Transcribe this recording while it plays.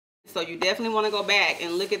So you definitely want to go back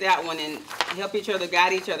and look at that one and help each other,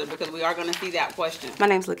 guide each other, because we are going to see that question. My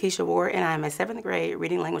name is LaKisha Ward, and I'm a 7th grade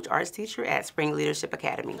reading language arts teacher at Spring Leadership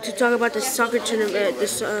Academy. To talk about the soccer tournament,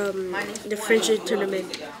 the friendship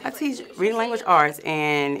tournament. I teach reading language arts,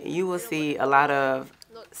 and you will see a lot of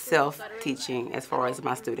self-teaching as far as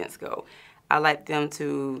my students go. I like them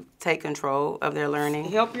to take control of their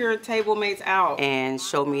learning. Help your table mates out. And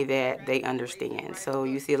show me that they understand. So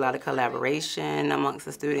you see a lot of collaboration amongst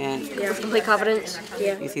the students. Yeah, complete confidence.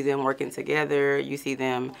 Yeah. You see them working together. You see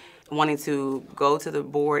them wanting to go to the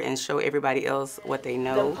board and show everybody else what they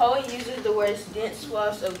know. The poet uses the words dense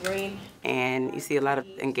swaths of green. And you see a lot of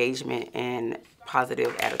engagement and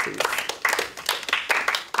positive attitudes.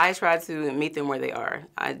 I try to meet them where they are.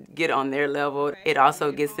 I get on their level. It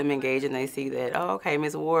also gets them engaged, and they see that, oh, okay,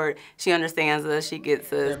 Ms. Ward, she understands us, she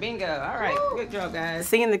gets us. Bingo. All right, good job, guys.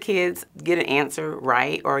 Seeing the kids get an answer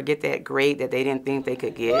right or get that grade that they didn't think they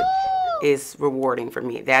could get is rewarding for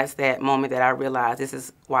me. That's that moment that I realize this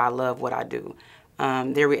is why I love what I do.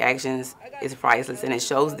 Their reactions is priceless, and it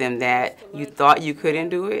shows them that you thought you couldn't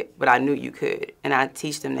do it, but I knew you could, and I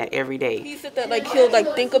teach them that every day. He said that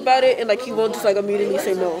he'll think about it, and he won't just immediately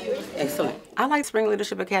say no. Excellent. I like Spring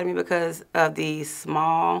Leadership Academy because of the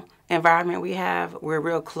small environment we have. We're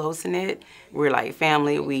real close-knit. We're like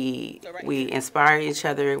family. We inspire each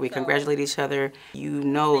other. We congratulate each other. You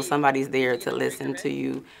know somebody's there to listen to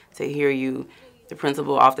you, to hear you. The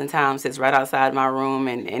principal oftentimes sits right outside my room,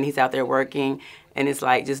 and he's out there working. And it's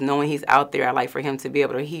like just knowing he's out there, I like for him to be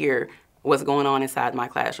able to hear what's going on inside my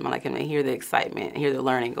classroom. I like him to hear the excitement, hear the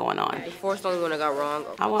learning going on. Before something when I got wrong.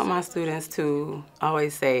 I want my students to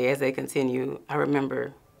always say as they continue, I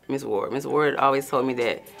remember Ms. Ward. Ms. Ward always told me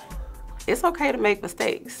that it's okay to make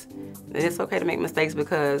mistakes. It's okay to make mistakes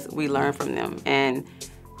because we learn from them. And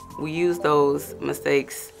we use those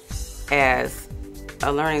mistakes as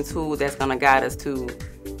a learning tool that's going to guide us to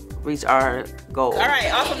reach our goal. All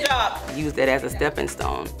right, awesome job. Use that as a stepping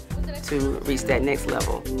stone to reach that next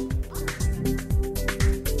level.